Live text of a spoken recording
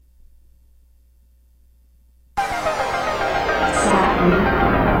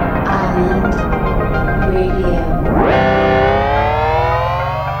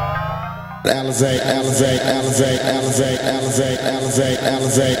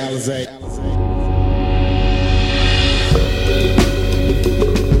Alizé.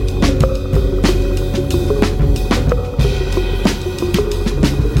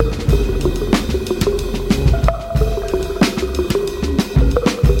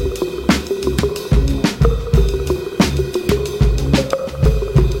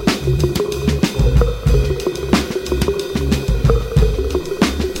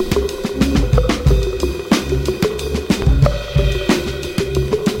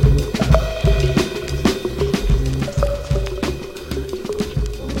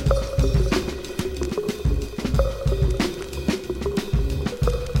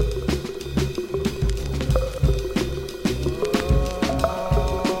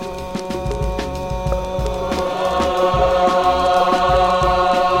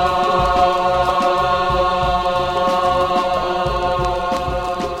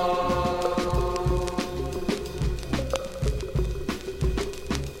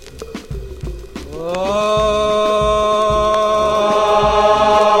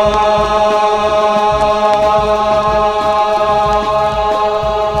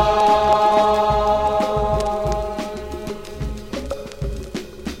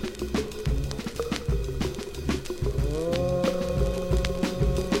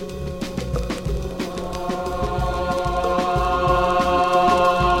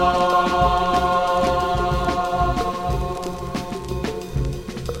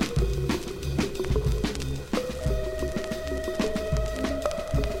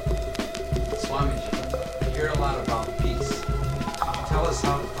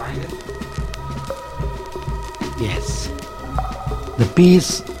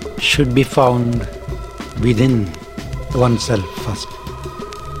 Peace should be found within oneself first.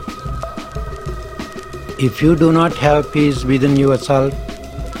 If you do not have peace within yourself,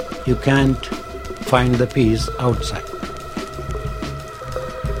 you can't find the peace outside.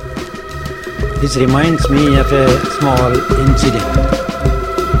 This reminds me of a small incident.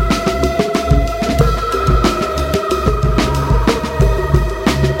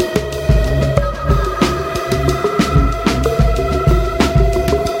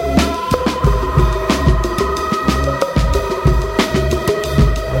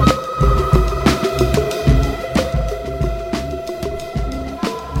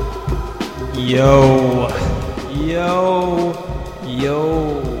 Yo,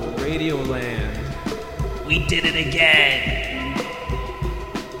 Radioland. We did it again.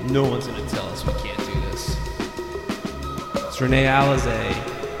 No one's gonna tell us we can't do this. It's Renee Alizé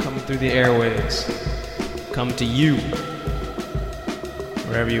coming through the airwaves. Come to you,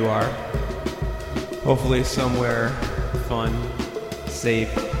 wherever you are. Hopefully somewhere fun,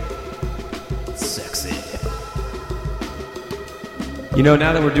 safe, sexy. You know,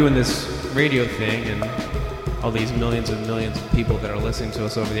 now that we're doing this radio thing and all these millions and millions of people that are listening to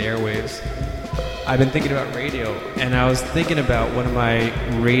us over the airwaves, I've been thinking about radio, and I was thinking about one of my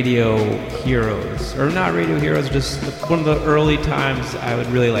radio heroes, or not radio heroes, just one of the early times I would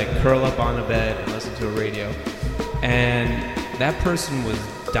really like curl up on a bed and listen to a radio. And that person was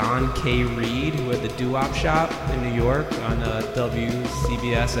Don K. Reed, who had the doo-wop shop in New York on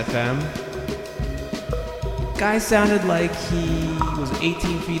WCBS FM. Guy sounded like he was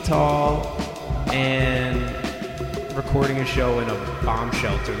 18 feet tall and recording a show in a bomb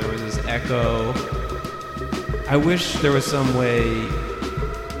shelter. There was this echo. I wish there was some way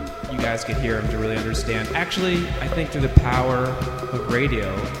you guys could hear him to really understand. Actually, I think through the power of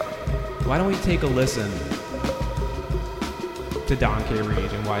radio, why don't we take a listen to Don K. Reed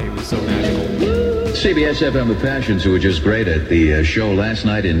and why he was so magical. CBS FM The Passions, who were just great at the show last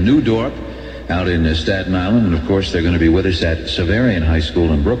night in New Dorp, out in Staten Island, and of course they're going to be with us at Severian High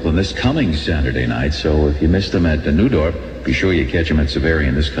School in Brooklyn this coming Saturday night. So if you missed them at New Dorp, be sure you catch them at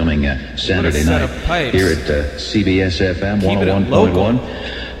Severian this coming Saturday night here at CBS FM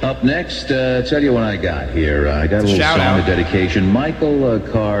 101.1. Up next, tell you what I got here. I got a little song of dedication. Michael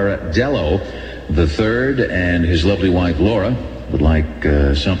Cardello III and his lovely wife Laura would like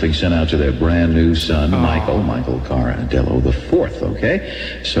something sent out to their brand new son, Michael Cardello IV.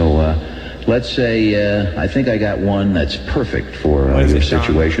 Okay, so. Let's say, I think I got one that's perfect for your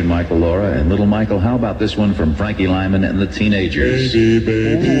situation, Michael, Laura. And little Michael, how about this one from Frankie Lyman and the Teenagers? Baby,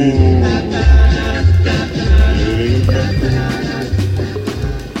 baby.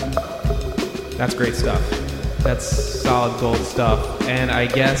 That's great stuff. That's solid gold stuff. And I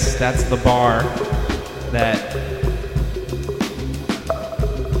guess that's the bar that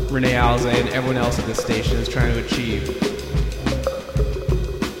Renee Alizé and everyone else at this station is trying to achieve.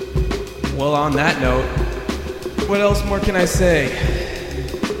 Well, on that note, What else more can I say?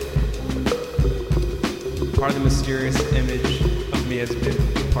 Part of the mysterious image of me has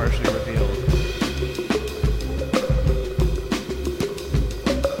been partially revealed.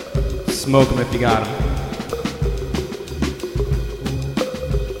 Smoke them if you got them.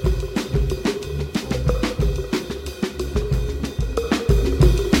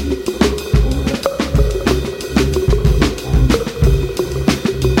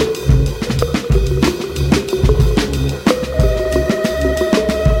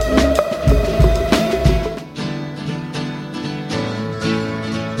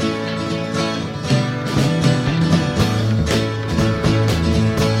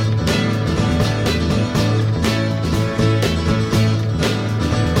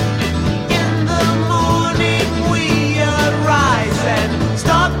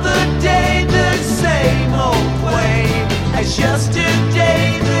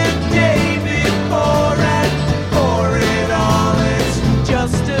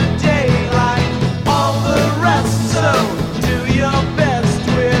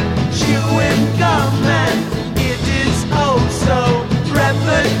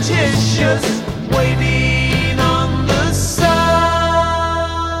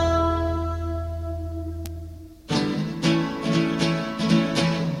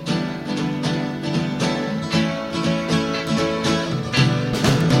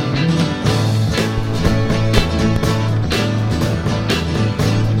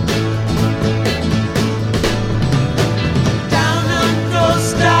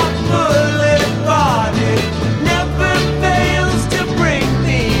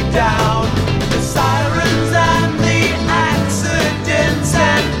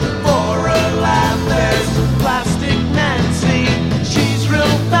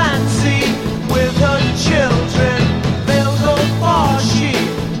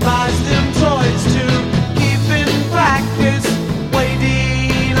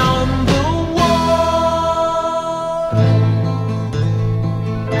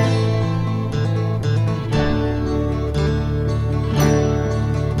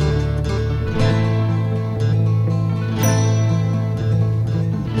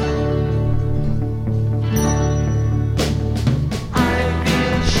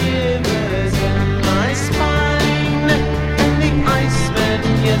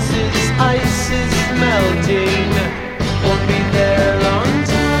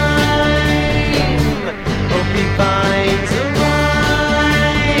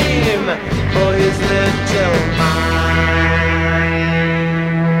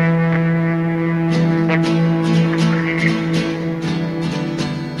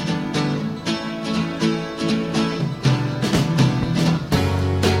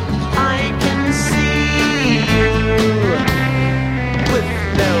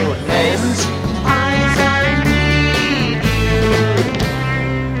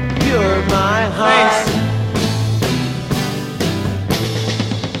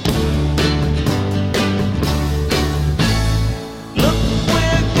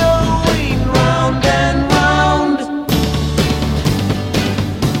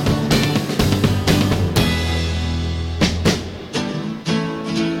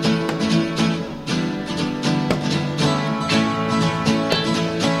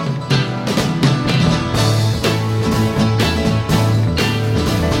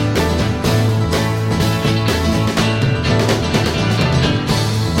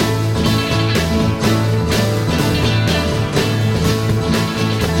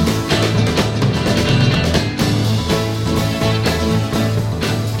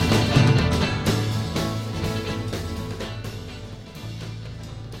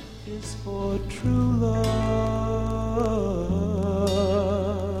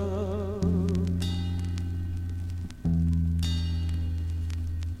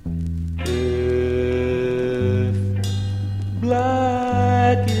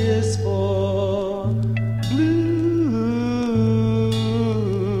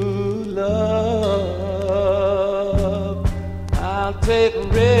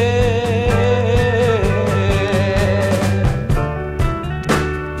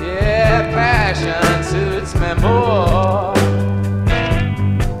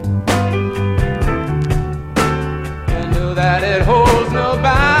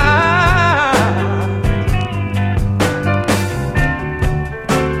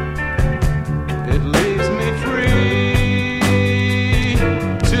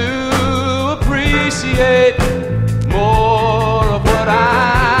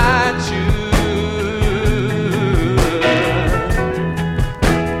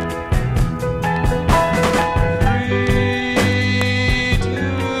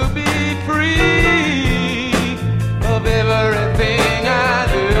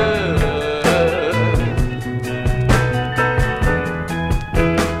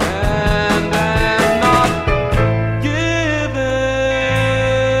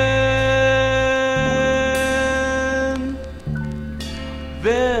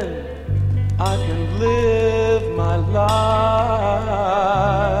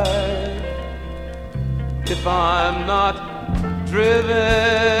 I'm not driven.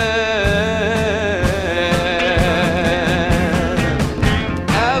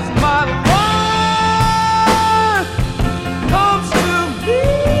 As my life comes to me,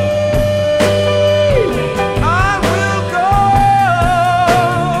 I will go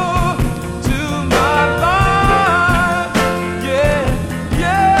to my life. Yeah,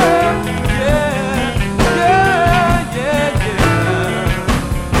 yeah, yeah, yeah, yeah, yeah.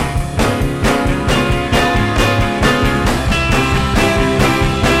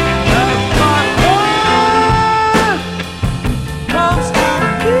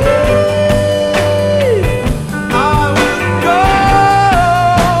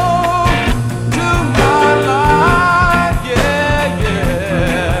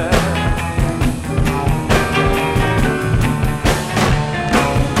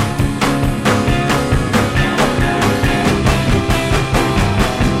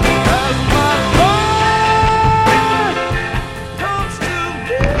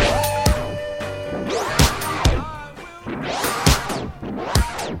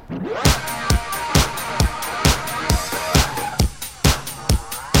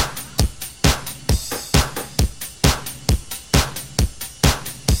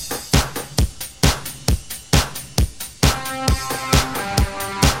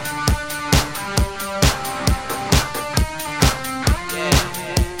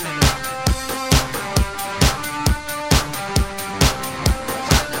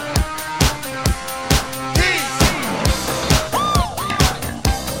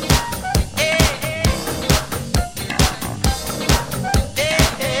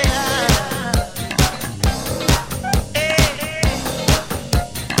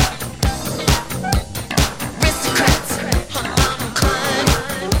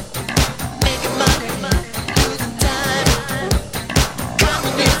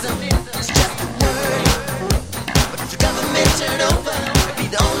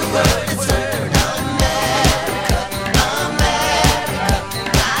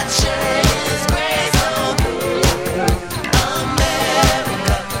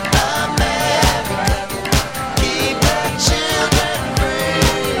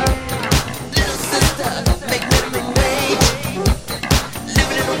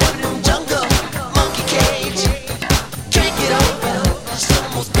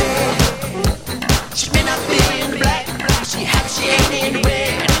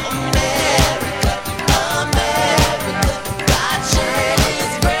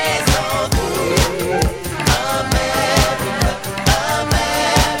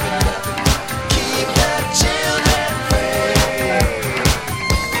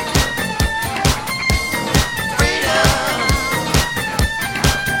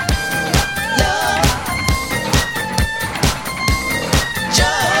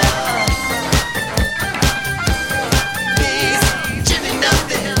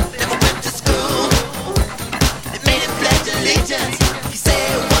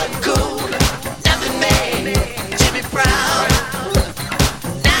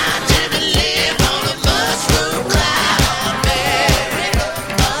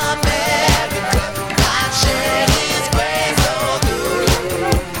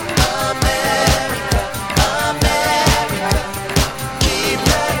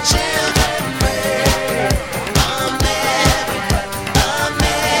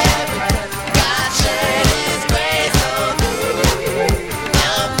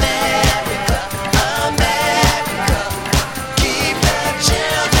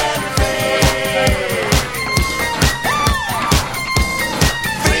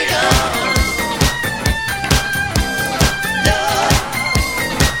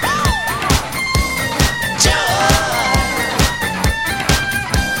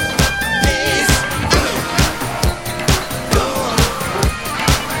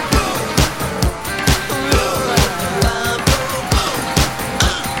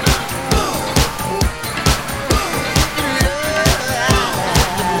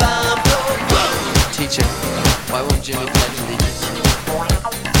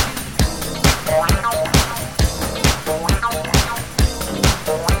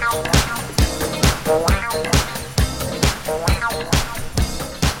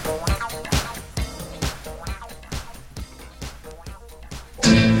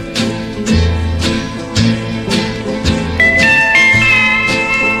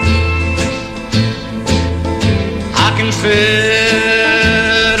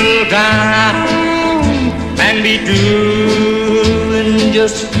 settle down and be doing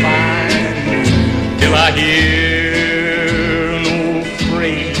just fine till I hear an old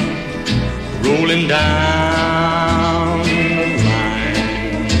freight rolling down the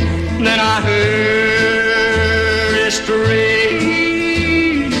line. Then I heard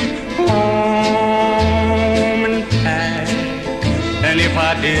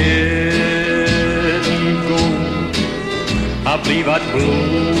believe I'd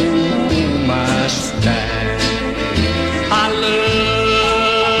blow my stack. I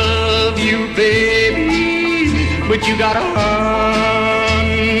love you, baby, but you gotta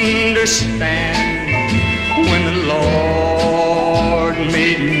understand, when the Lord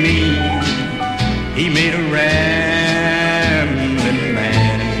made me, He made a rambling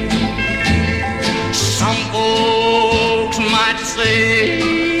man. Some folks might say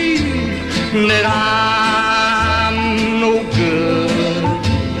that I'm no good,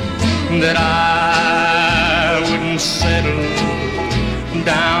 that I wouldn't settle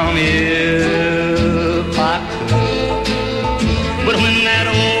down if I could. But when that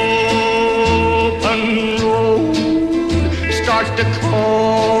open road starts to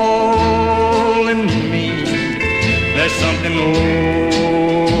calling me, there's something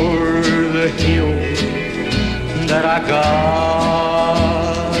over the hill that I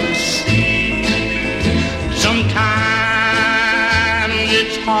gotta see. Sometimes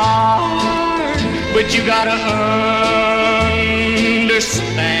it's hard, but you gotta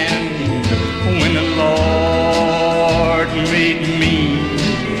understand, when the Lord made me,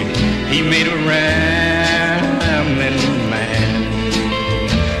 He made a rambling man.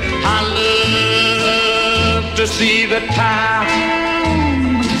 I love to see the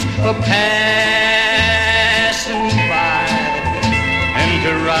towns a-passing by, and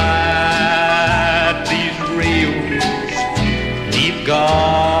to ride these rails deep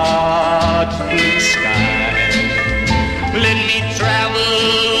God's blue sky. Let me travel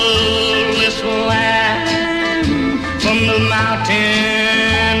this land from the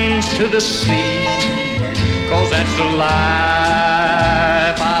mountains to the sea, 'cause that's the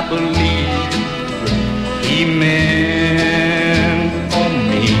life I believe He meant for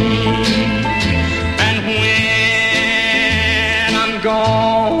me. And when I'm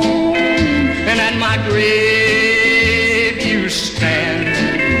gone and at my grave you stand,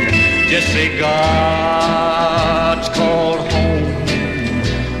 just say God's called home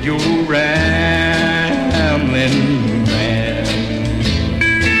your rambling man.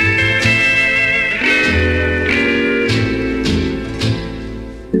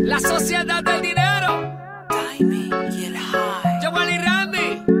 La sociedad del dinero. Yo, Wally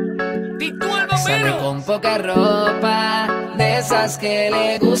Randy. Titú el Sale bombero. con poca ropa, de esas que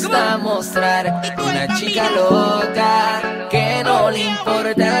le gusta mostrar. Una chica loca que no le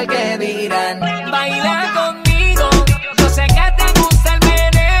importa el que dirán. Baila conmigo. Yo sé que te gusta el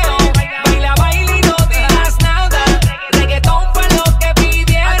meneo. Baila, baila y no digas nada. Reggaetón fue lo que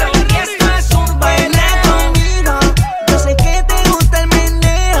pidieron. Y esto es un Baila baileo. conmigo, yo sé que te gusta el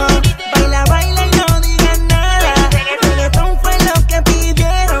meneo. Baila, baila y no digas nada. Reggaetón fue lo que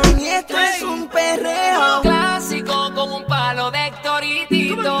pidieron y esto es un perreo. Clásico con un palo de Héctor y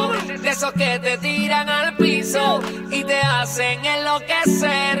Tito. De esos que te tiran al piso y te hacen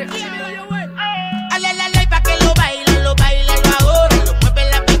enloquecer. Ale, ale, ale, pa' que lo baile ahora. Lo mueve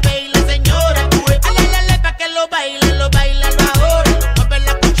la bebé y la señora. Ale, ale, ale, pa' que lo baile ahora. Lo mueve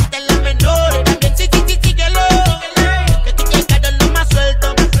la cuchita y las menores. También sí, síguelo. Que tú llegas lo más suelto.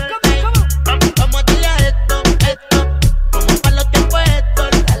 Vamos a darle a esto. Como pa' los tiempos estos.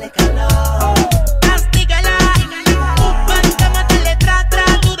 Dale calor. Castígala. Vamos a darle tra,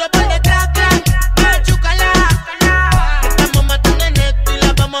 duro por detrás, Chúcala. Estamos matando en esto y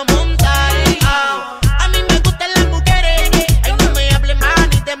la vamos a montar. A mí me gustan las mujeres. Ay, no me hables más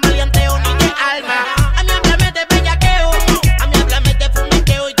ni de maleanteo ni de alma. A mí háblame de bellaqueo. A mí háblame de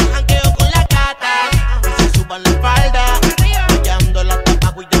fumeteo y de jangueo con la gata. Que se suban la falda, apoyando la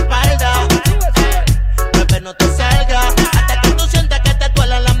tapa y de espalda. Bebé, no te salga hasta que tú sientas que te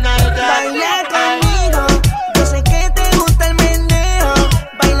duelan las nalgas. Baila conmigo, yo sé que te gusta el meneo.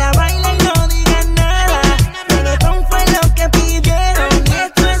 Baila, baila y no digas nada. Reggaetón fue lo que pidieron y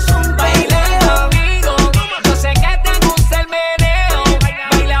esto es un Baila baileo. conmigo. Yo sé que te gusta el meneo.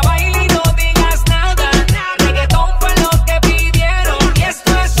 Baila, baila y no digas nada. Reggaetón fue lo que pidieron y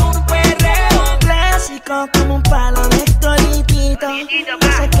esto es un perreo. Clásico como un palo de Héctor y Tito. Yo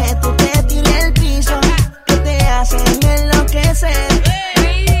sé que tú te tiras el piso, que te hacen enloquecer.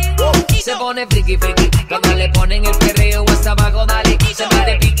 Se pone friki friki cuando le ponen el perreo hasta abajo, dale. Se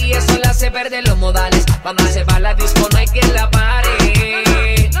mete piqui y eso la hace perder los modales. Cuando se va a la disco no hay quien la pare.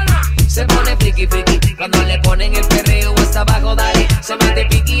 Se pone friki friki cuando le ponen el perreo hasta abajo, dale. Se mete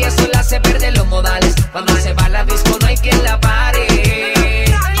piqui y eso la hace perder los modales. Cuando se va a la disco no hay quien la pare.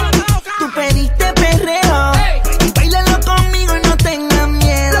 Tú pediste perreo, bailalo conmigo y no tengas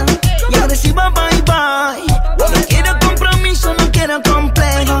miedo. Y agresivo, bye bye. No quiero compromiso, no quiero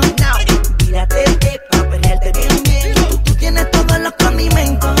complejo. Mírate, pa' perrearte bien bien. Tú tienes todos los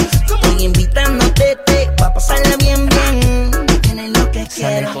condimentos. Estoy invitándote, pa' pasarla bien bien.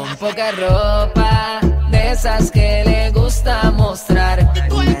 con poca ropa, de esas que le gusta mostrar.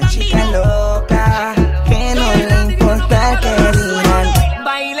 Una chica loca, que no le importa que digan.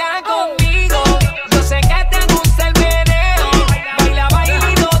 Baila conmigo, yo sé que te gusta el meneo. Baila, baila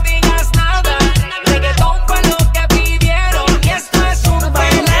y no digas nada. Reggaetón fue lo que pidieron y esto es un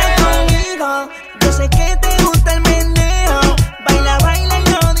Baila conmigo, yo sé que te gusta el meneo. Baila, baila y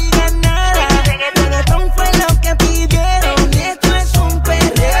no digas nada. Reggaetón fue lo que pidieron y esto es un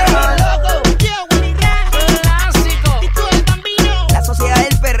perreo. clásico. La sociedad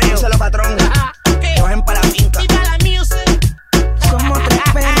del perreo, solo patrón. Que bajen para la finca. Somos tres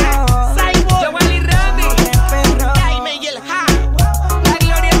perros. Joel y Randy, Somos tres perros. la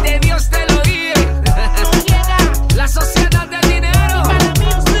gloria es de Dios, te lo dije. La sociedad del dinero.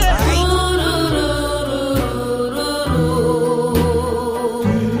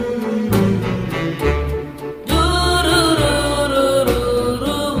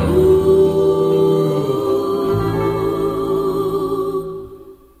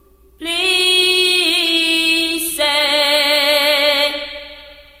 Please say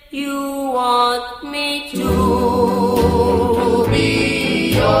you want me to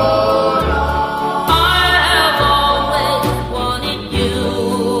be your love. I have always wanted you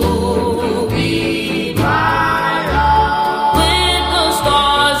to be my love. With the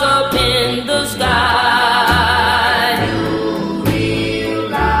stars up in the sky, you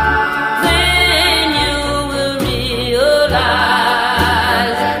realize. Then you will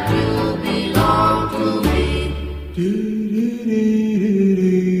realize that you belong to me.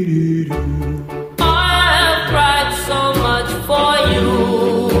 I have cried so much for you,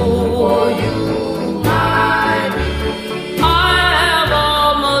 my dear. I have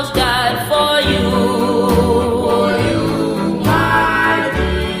almost died for you, my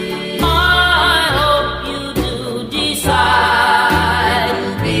dear. I hope you do decide to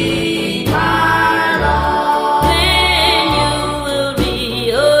be my love. Then you will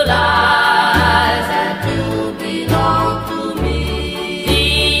realize that you belong to me.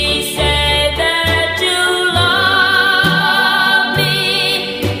 Please say that you love me.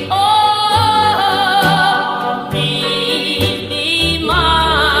 Oh, please be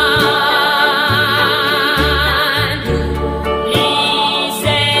mine. Please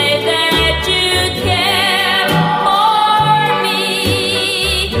say that you care for me.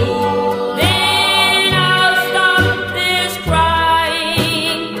 Then I'll stop this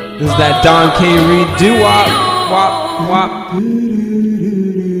crying. This is that Don K. Reed doo-wop, wop, wop.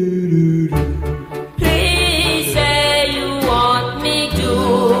 Please say you want me to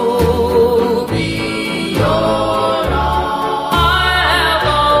be your love. I have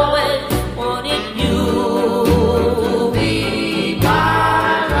always wanted you to be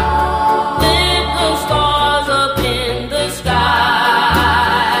my love. With the stars up in the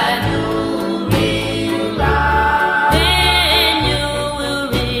sky, you realize. Then you will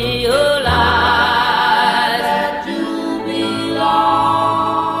realize that you belong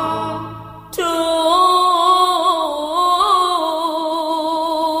to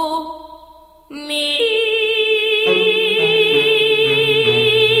me.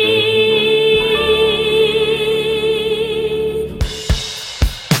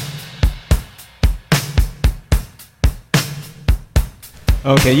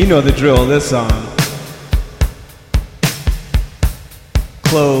 Okay, you know the drill. This song.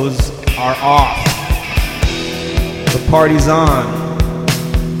 Clothes are off. The party's on.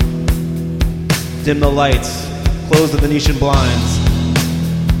 Dim the lights. Close the Venetian blinds.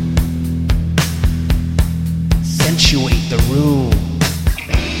 Accentuate the room.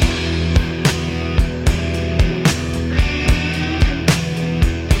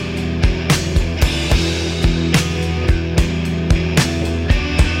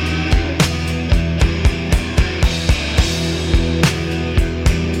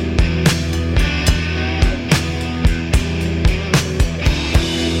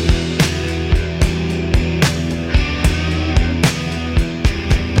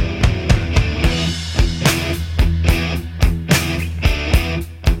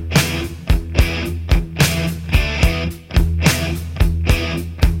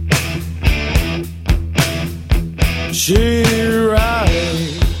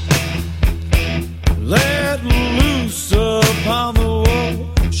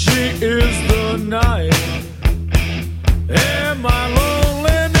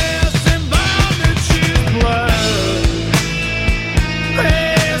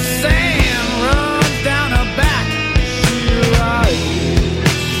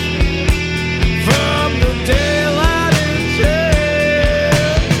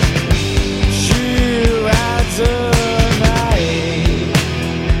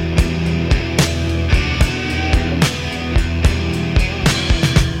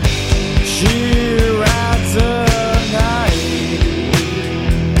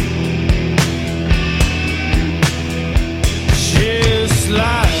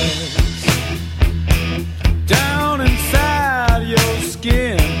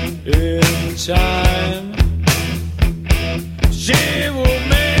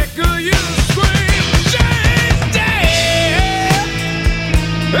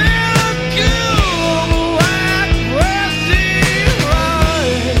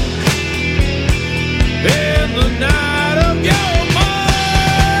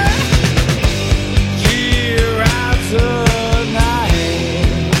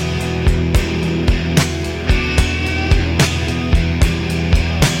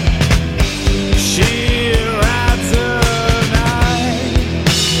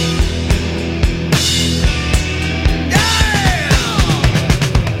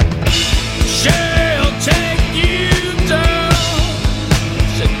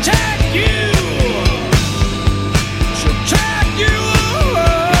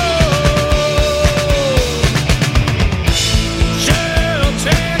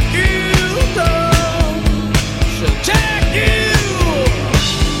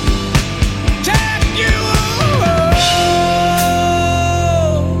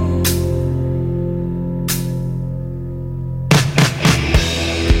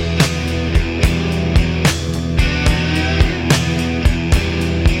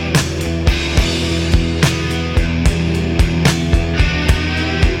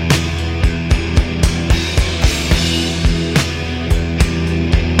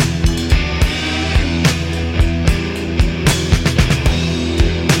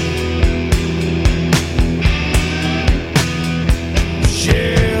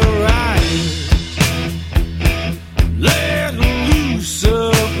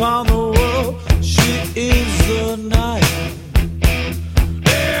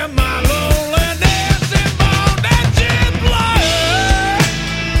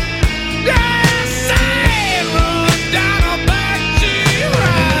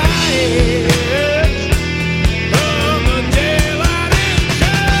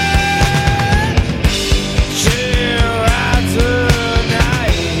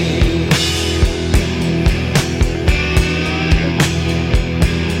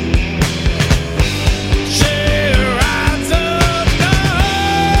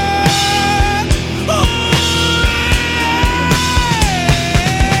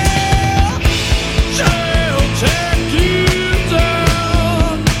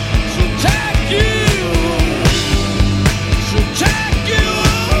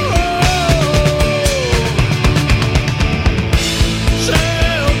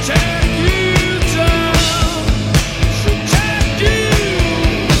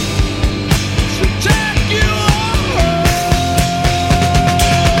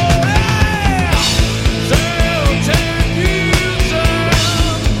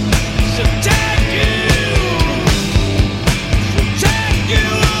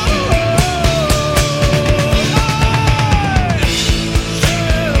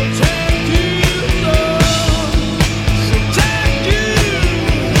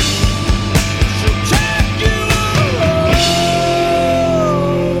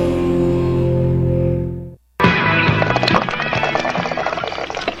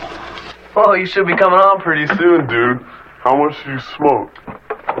 Oh, you should be coming on pretty soon, dude. How much do you smoke?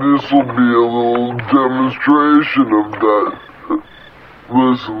 This will be a little demonstration of that.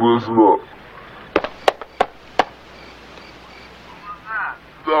 Listen up.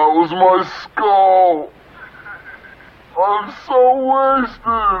 That was my skull. I'm so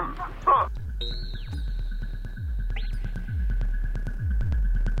wasted.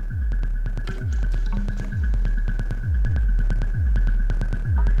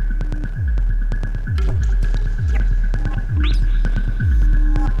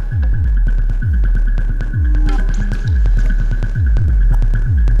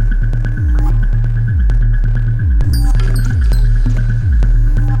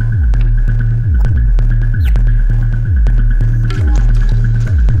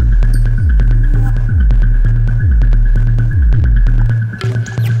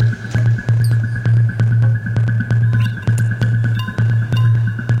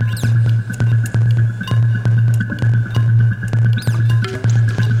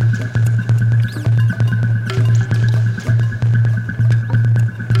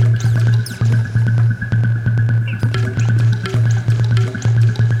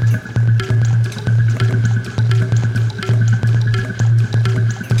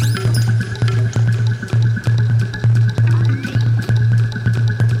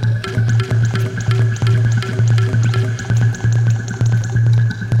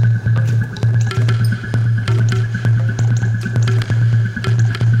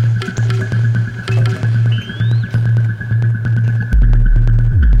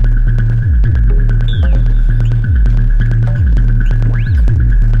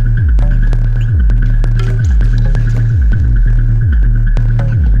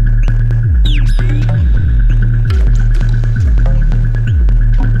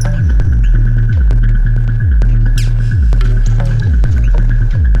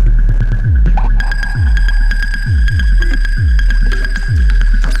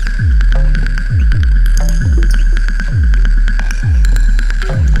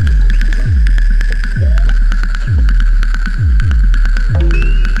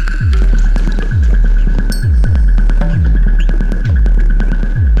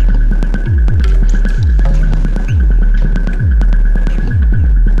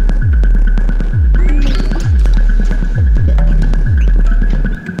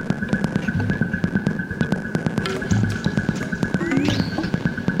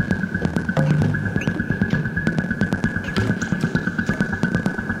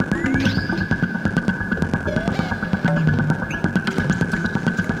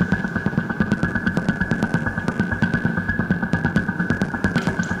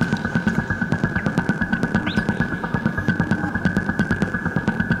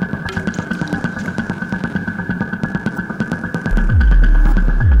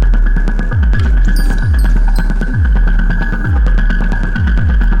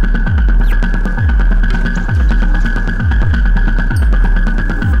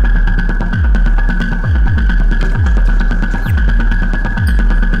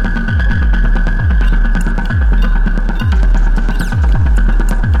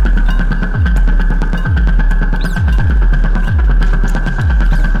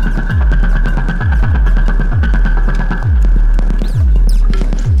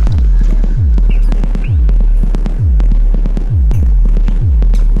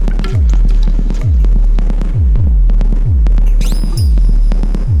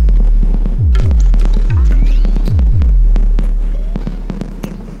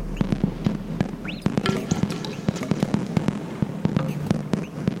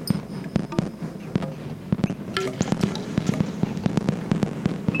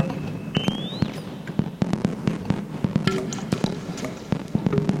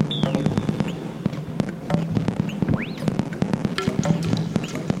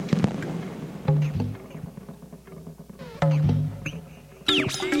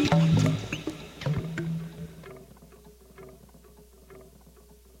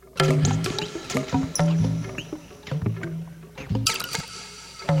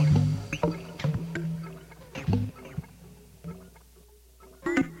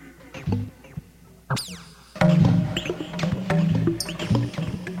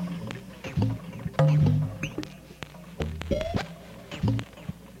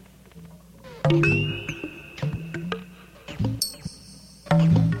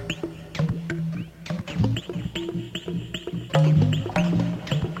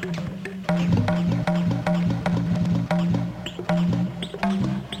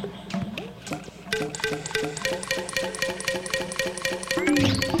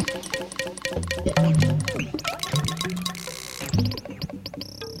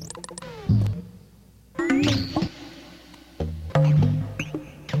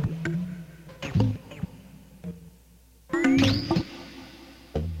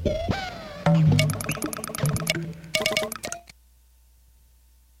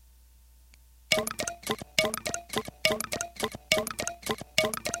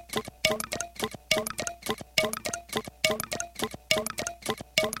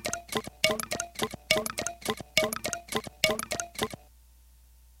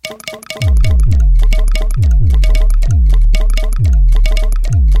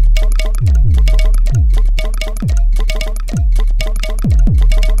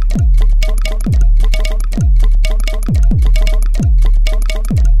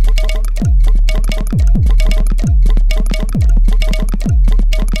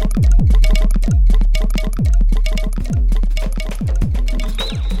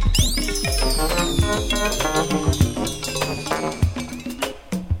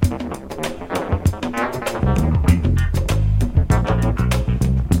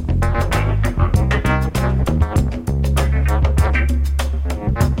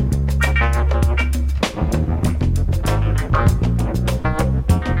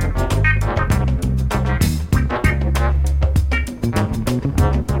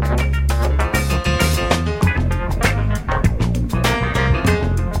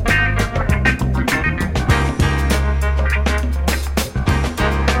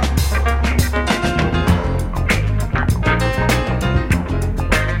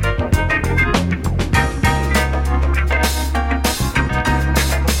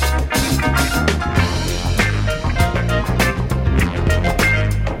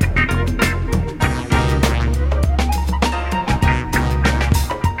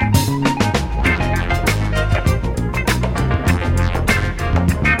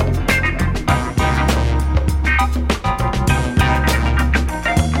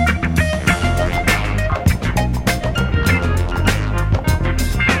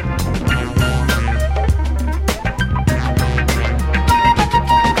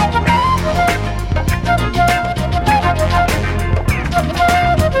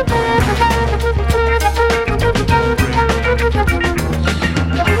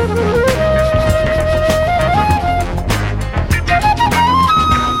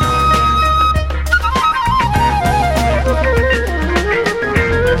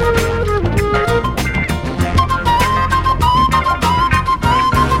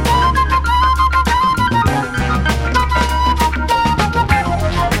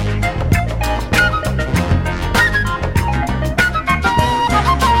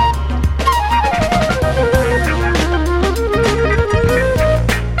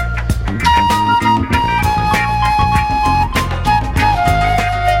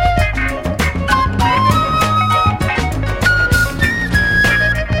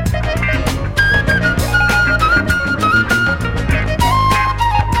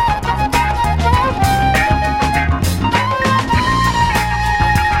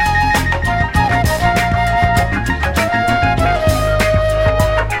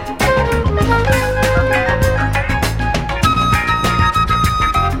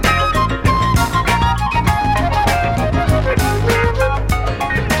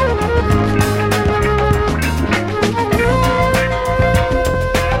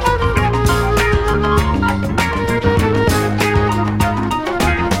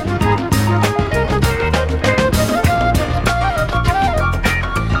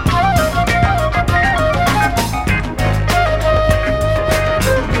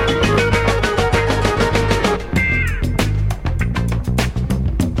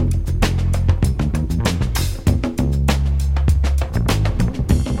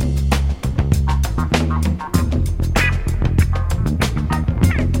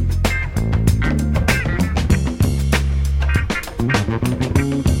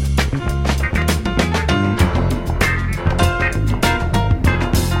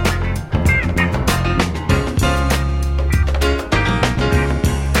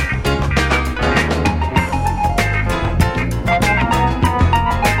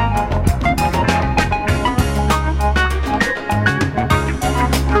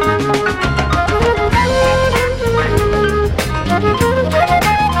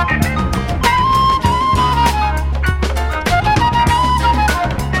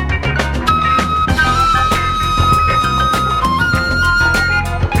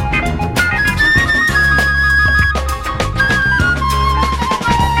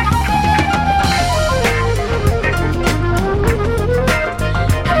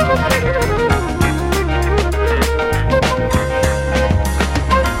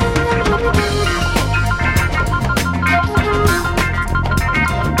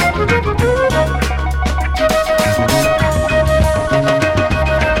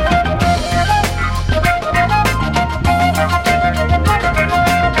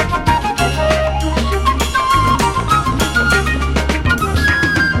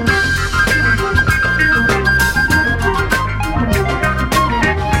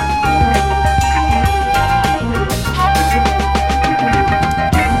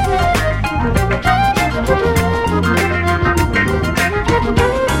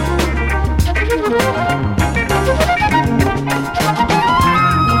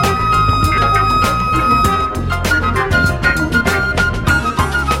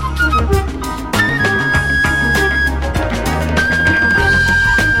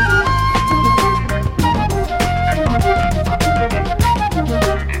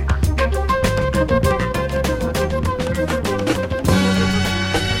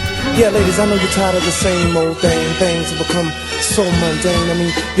 Yeah, ladies, I know you're tired of the same old thing. Things have become so mundane. I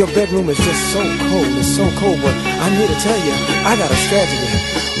mean, your bedroom is just so cold. It's so cold, but I'm here to tell you, I got a strategy.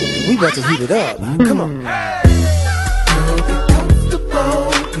 We about to heat it up. Come on. Girl, get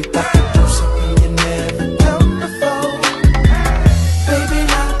comfortable. We about to do something you never done before. Baby,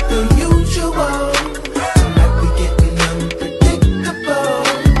 not the usual. Tonight we getting unpredictable.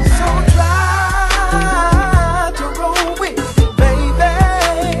 So try to roll with me, baby.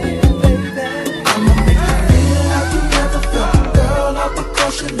 I'ma make you feel like you never felt. Girl, I'll be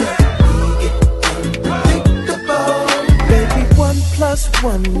caution that we get unpredictable. Baby, 1 +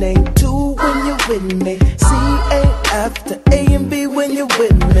 1 ain't 2 when you're with me. C ain't after A and B when you're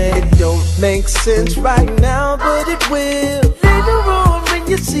with me. It don't make sense right now, but it will later on when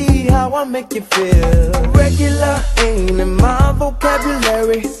you see how I make you feel. Regular ain't in my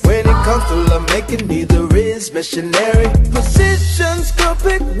vocabulary. When it comes to love making, neither is missionary. Positions, girl,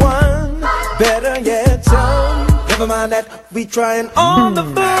 pick one. Better yet, some. Never mind that, we trying on the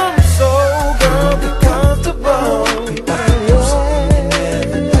phone. So, girl, get comfortable.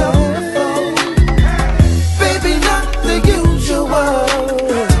 Baby, not the usual.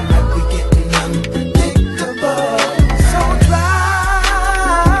 Tonight we getting unpredictable. So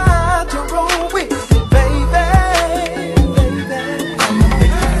try to roll with me, baby.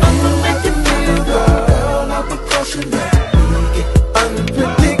 I'ma make you feel, girl. I'll be caution that we get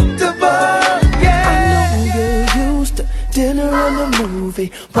unpredictable. Yeah. I know you're used to dinner and a movie.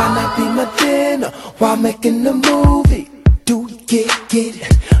 Why not be my dinner while making the movie? Do you get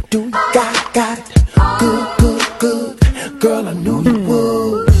it? Do you got it? Good. Girl, I knew you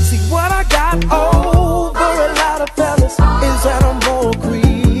would. See, what I got over a lot of fellas is that I'm more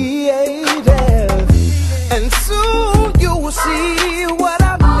creative. And soon you will see what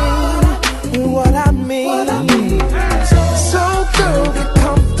I mean. So, girl, get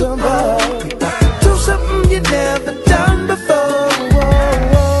comfortable. Do something you never done before.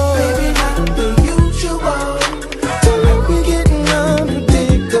 Baby, not the usual. Tonight we getting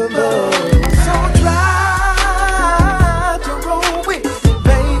unpredictable. So try to roll with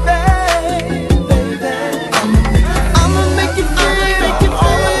me, baby. I'ma make you feel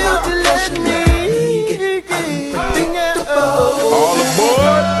to let me get unpredictable. All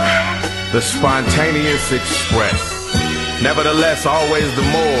aboard the Spontaneous Express. Nevertheless, always the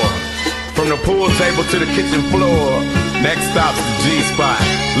more. From the pool table to the kitchen floor. Next stop's the G-Spot.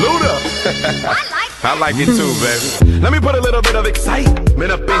 Luda! I like it too, baby. Let me put a little bit of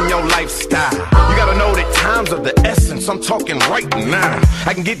excitement up in your lifestyle. You gotta know that times of the essence, I'm talking right now.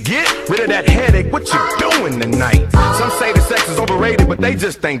 I can get rid of that headache, what you doing tonight? Some say the sex is overrated, but they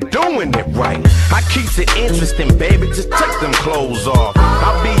just ain't doing it right. I keeps it interesting, baby, just take them clothes off.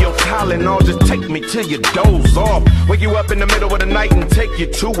 I'll be your Tylenol, just take me till you doze off. Wake you up in the middle of the night and take you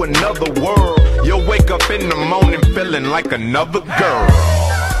to another world. You'll wake up in the morning feeling like another girl.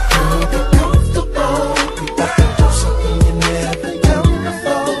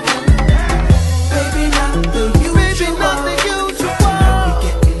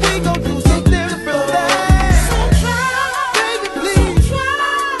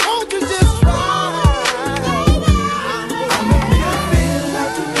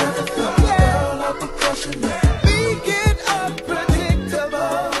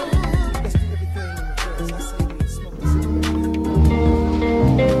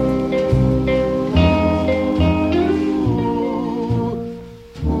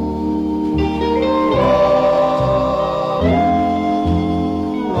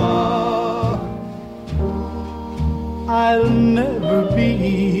 I'll never be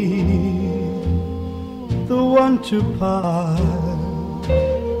the one to part.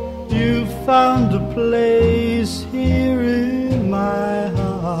 You found a place here in my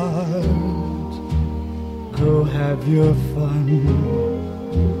heart. Go have your fun,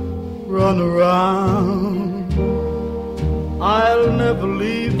 run around. I'll never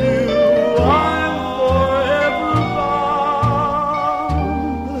leave you, I'm forever bound.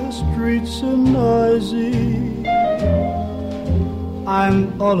 The streets are noisy,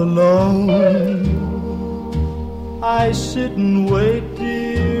 I'm all alone. I sit and wait,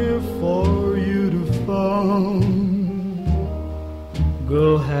 dear, for you to phone.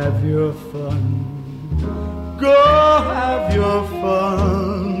 Go have your fun, go have your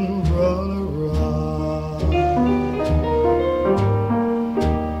fun, run around.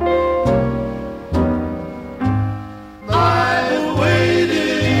 I've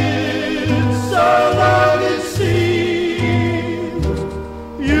waited so long it seems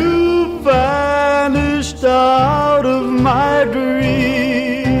you vanished out of my dream.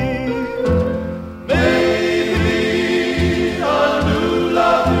 Maybe a new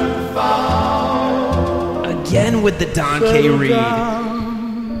love you in with the Don K. Settle Reed.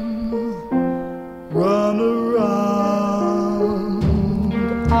 down, run around.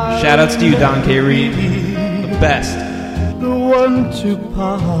 Shoutouts to you, Don K. Reed. The best. The one to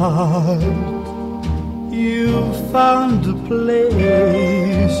part. You found a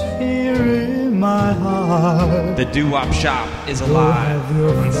place here in my heart. The doo-wop shop is alive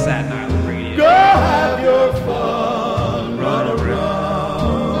on Satin Island Radio. Go have your fun, run around.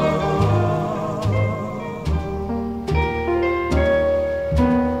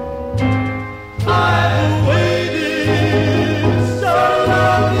 I've waited so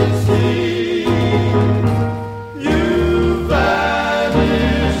long it seems you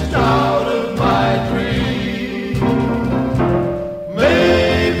vanished out of my dream.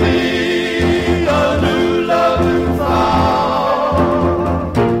 Maybe a new love you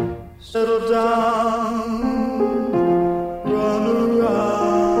found. Settle down, run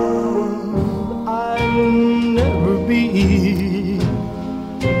around. I'll never be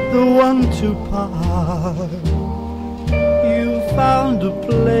the one to part. You found a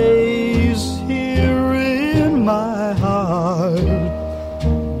place here in my heart.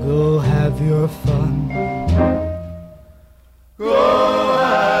 Go have your fun. Go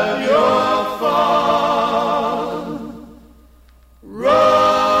have your fun. Run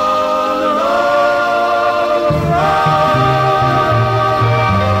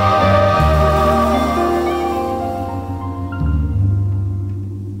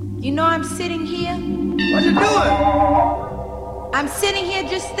You know, I'm sitting here. What you doing? I'm sitting here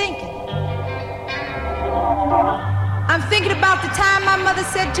just thinking. I'm thinking about the time my mother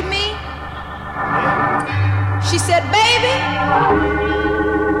said to me, she said, baby,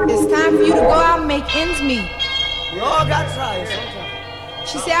 it's time for you to go out and make ends meet. We all got tries sometimes.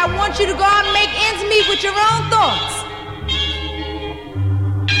 She said, I want you to go out and make ends meet with your own thoughts.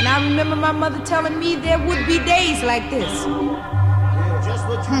 And I remember my mother telling me there would be days like this. Yeah, just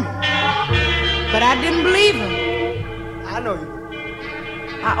what you mean. But I didn't believe her. I know you.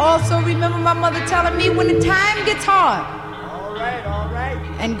 I also remember my mother telling me when the time gets hard All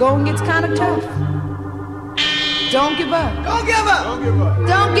right. and going gets kind of tough, don't give up. Don't give up. Don't give up.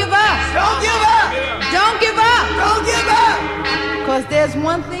 Don't give up. Don't give up. Don't give up. Don't give up. Because there's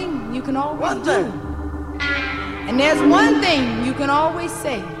one thing you can always One do. thing. And there's one thing you can always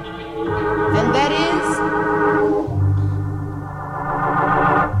say. And that is,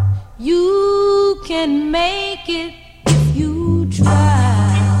 you can make it if you try.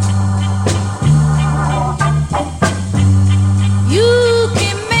 You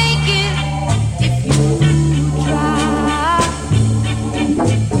can make it if you try.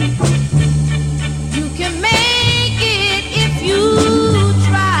 You can make it if you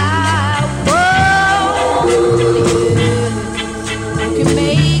try. Whoa, yes. You can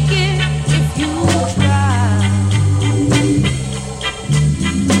make it if you try.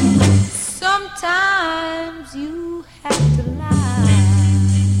 Sometimes you have to lie.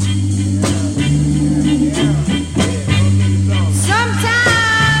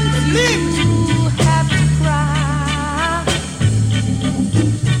 Sometimes you have to cry.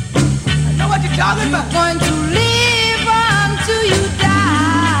 I know what you're talking about. You're going to live until you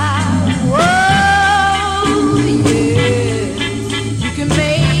die. Whoa, yes. You can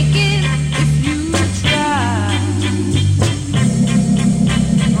make it if you try.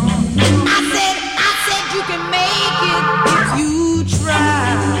 I said you can make it if you try.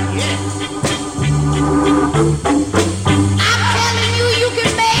 I'm telling you, you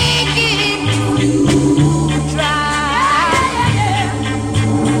can make it if you try.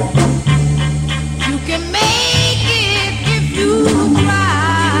 You can make it if you try.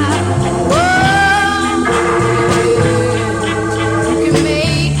 Whoa, you can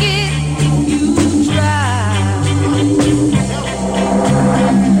make it if you try.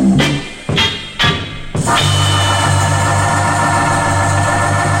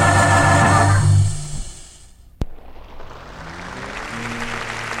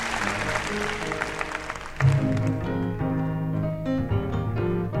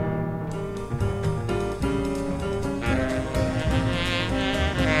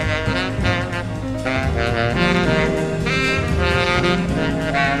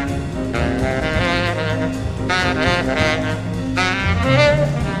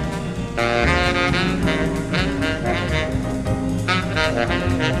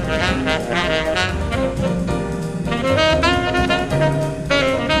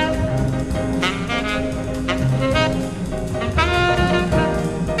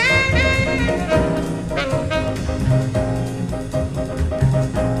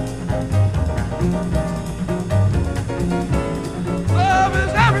 Love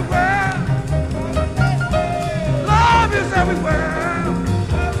is everywhere.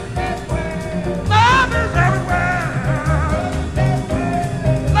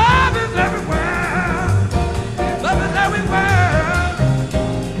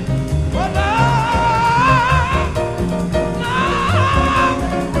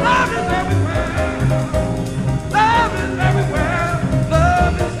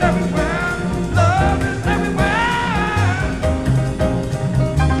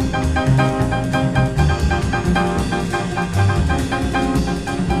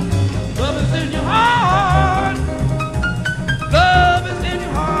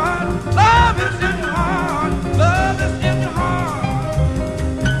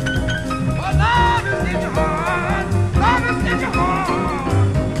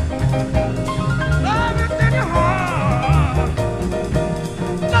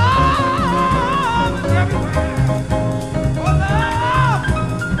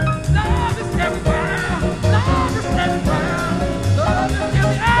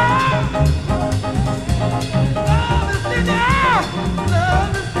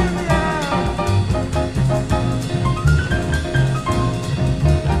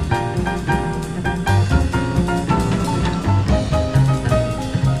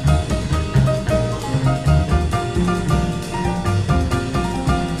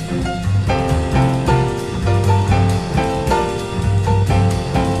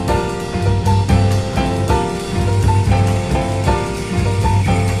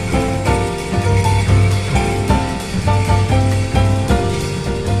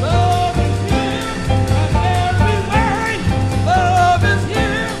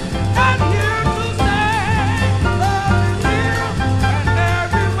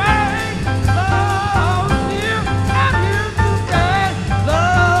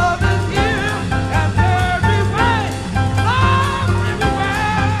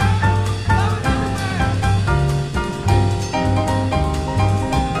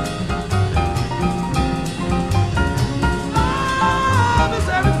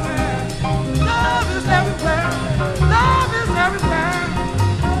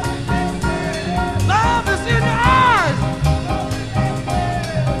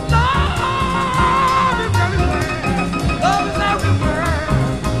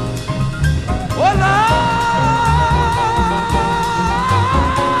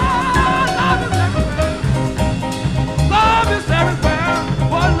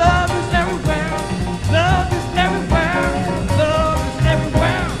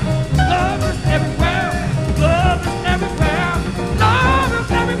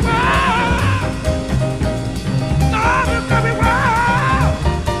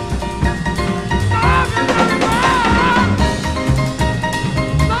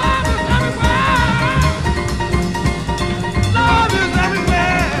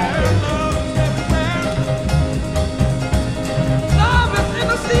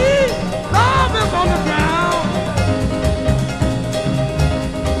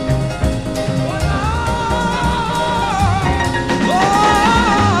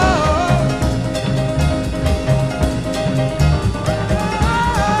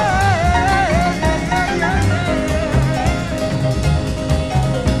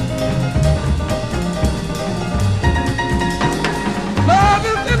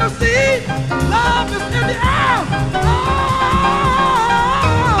 the sea, love is in the air. Oh,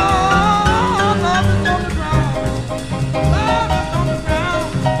 love is on the ground. Love is on the ground.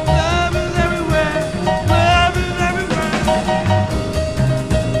 Love is everywhere. Love is everywhere.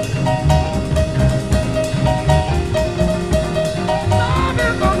 Love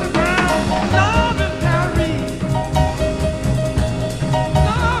is on the ground. Love in Paris.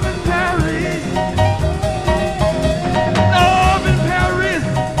 Love in Paris. Love in Paris.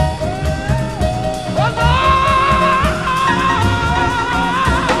 Oh, love.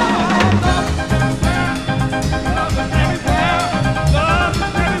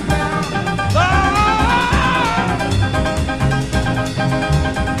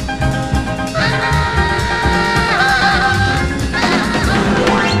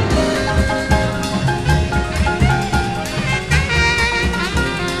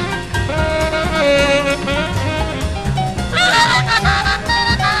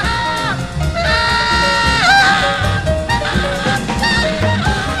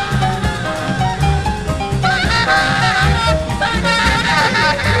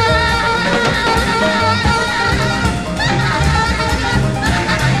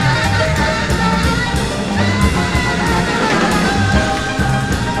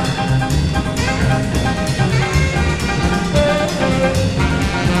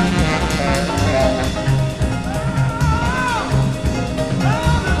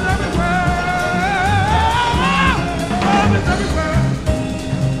 Love is everywhere.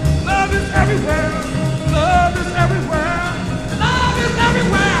 Love is everywhere. Love is everywhere. Love is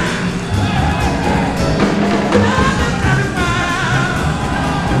everywhere.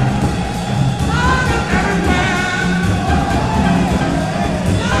 Love is everywhere. Love is everywhere.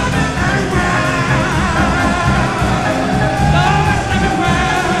 Love is everywhere. Love is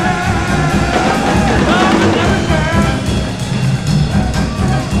everywhere. Love is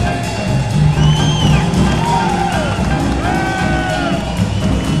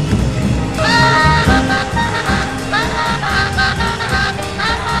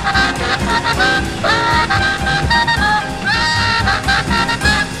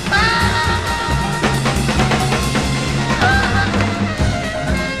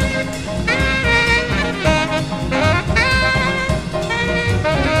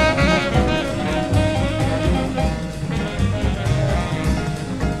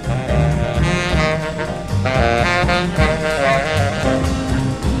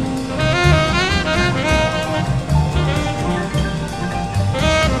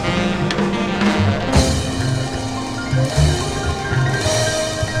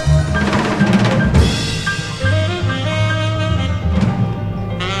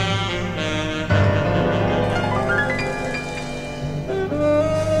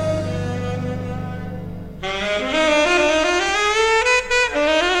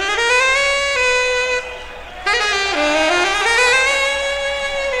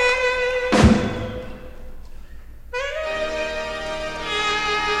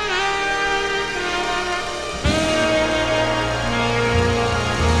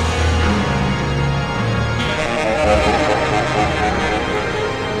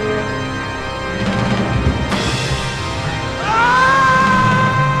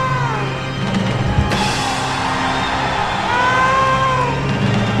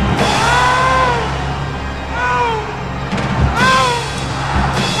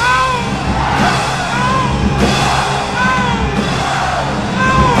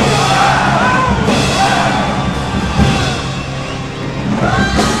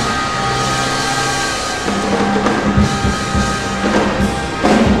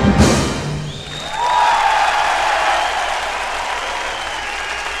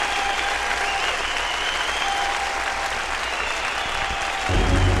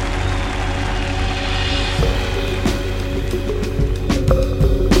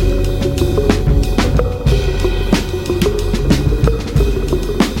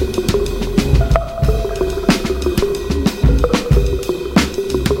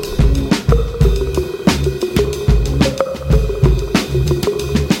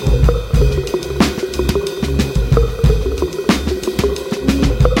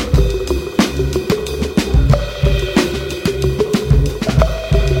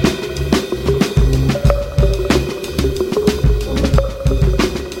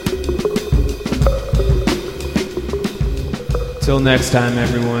Till next time,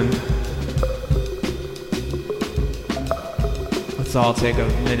 everyone. Let's all take a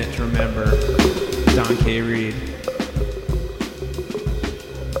minute to remember Don K. Reed.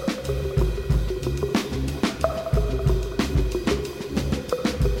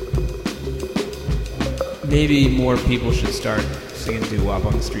 Maybe more people should start singing doo-wop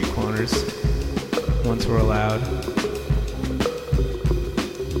on the street corners once we're allowed.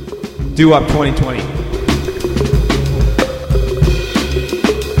 Doo-wop 2020.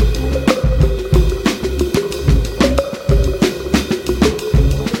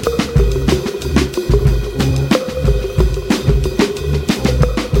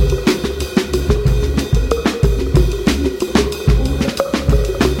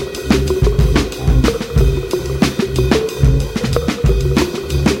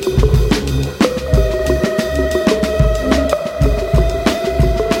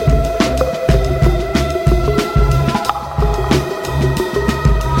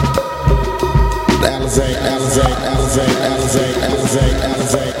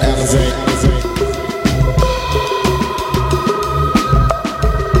 Alizé.